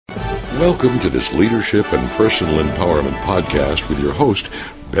Welcome to this leadership and personal empowerment podcast with your host,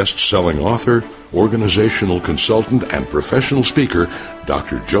 best-selling author, organizational consultant, and professional speaker,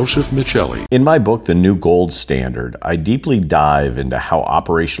 Dr. Joseph Michelli. In my book, The New Gold Standard, I deeply dive into how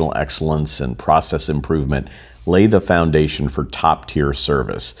operational excellence and process improvement lay the foundation for top-tier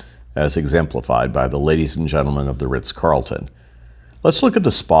service, as exemplified by the ladies and gentlemen of the Ritz-Carlton. Let's look at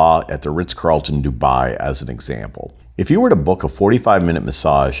the spa at the Ritz-Carlton Dubai as an example. If you were to book a 45-minute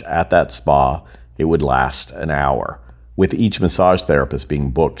massage at that spa, it would last an hour, with each massage therapist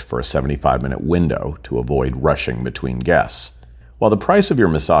being booked for a 75-minute window to avoid rushing between guests. While the price of your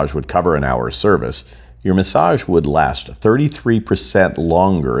massage would cover an hour's service, your massage would last 33%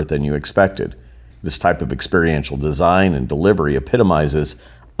 longer than you expected. This type of experiential design and delivery epitomizes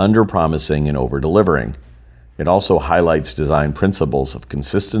under-promising and over-delivering. It also highlights design principles of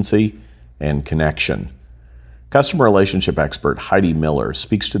consistency and connection. Customer relationship expert Heidi Miller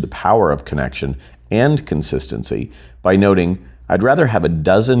speaks to the power of connection and consistency by noting, "I'd rather have a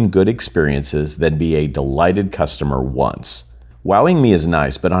dozen good experiences than be a delighted customer once. Wowing me is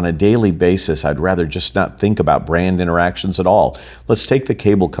nice, but on a daily basis, I'd rather just not think about brand interactions at all." Let's take the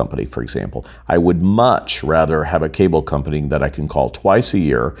cable company, for example. I would much rather have a cable company that I can call twice a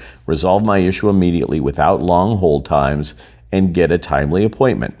year, resolve my issue immediately without long hold times, and get a timely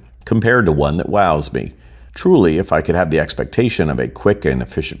appointment, compared to one that wows me. Truly, if I could have the expectation of a quick and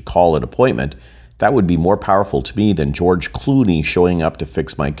efficient call and appointment, that would be more powerful to me than George Clooney showing up to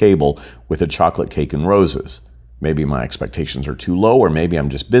fix my cable with a chocolate cake and roses. Maybe my expectations are too low, or maybe I'm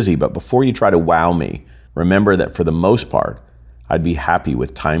just busy, but before you try to wow me, remember that for the most part, I'd be happy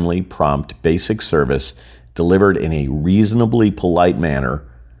with timely, prompt, basic service delivered in a reasonably polite manner.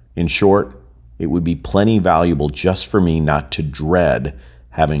 In short, it would be plenty valuable just for me not to dread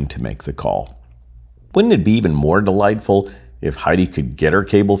having to make the call. Wouldn't it be even more delightful if Heidi could get her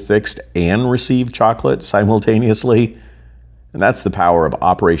cable fixed and receive chocolate simultaneously? And that's the power of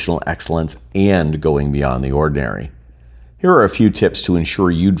operational excellence and going beyond the ordinary. Here are a few tips to ensure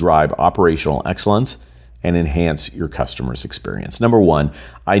you drive operational excellence and enhance your customer's experience. Number one,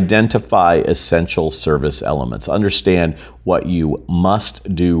 identify essential service elements. Understand what you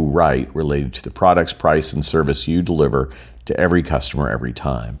must do right related to the products, price, and service you deliver to every customer every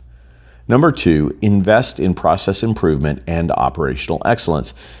time. Number two, invest in process improvement and operational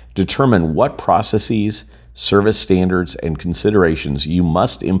excellence. Determine what processes, service standards, and considerations you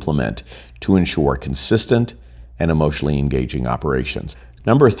must implement to ensure consistent and emotionally engaging operations.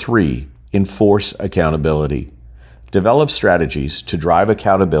 Number three, enforce accountability. Develop strategies to drive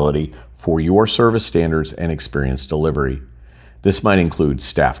accountability for your service standards and experience delivery. This might include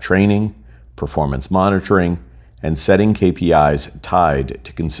staff training, performance monitoring, and setting KPIs tied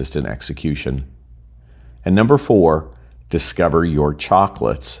to consistent execution. And number four, discover your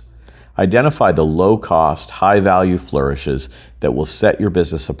chocolates. Identify the low-cost, high-value flourishes that will set your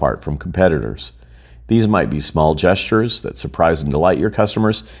business apart from competitors. These might be small gestures that surprise and delight your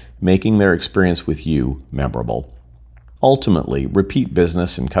customers, making their experience with you memorable. Ultimately, repeat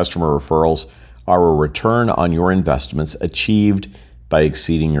business and customer referrals are a return on your investments achieved by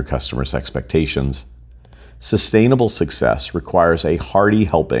exceeding your customers' expectations. Sustainable success requires a hearty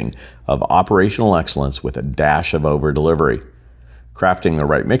helping of operational excellence with a dash of over-delivery. Crafting the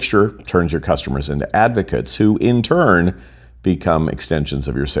right mixture turns your customers into advocates who, in turn, become extensions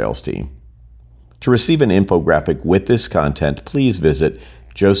of your sales team. To receive an infographic with this content, please visit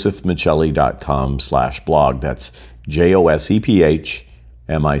josephmichelli.com/blog. That's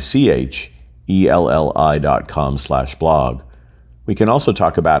josephmichelli.com/blog. We can also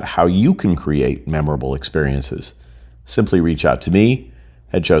talk about how you can create memorable experiences. Simply reach out to me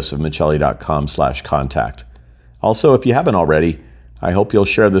at josephmichelli.com/contact. Also, if you haven't already, I hope you'll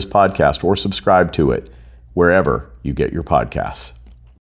share this podcast or subscribe to it wherever you get your podcasts.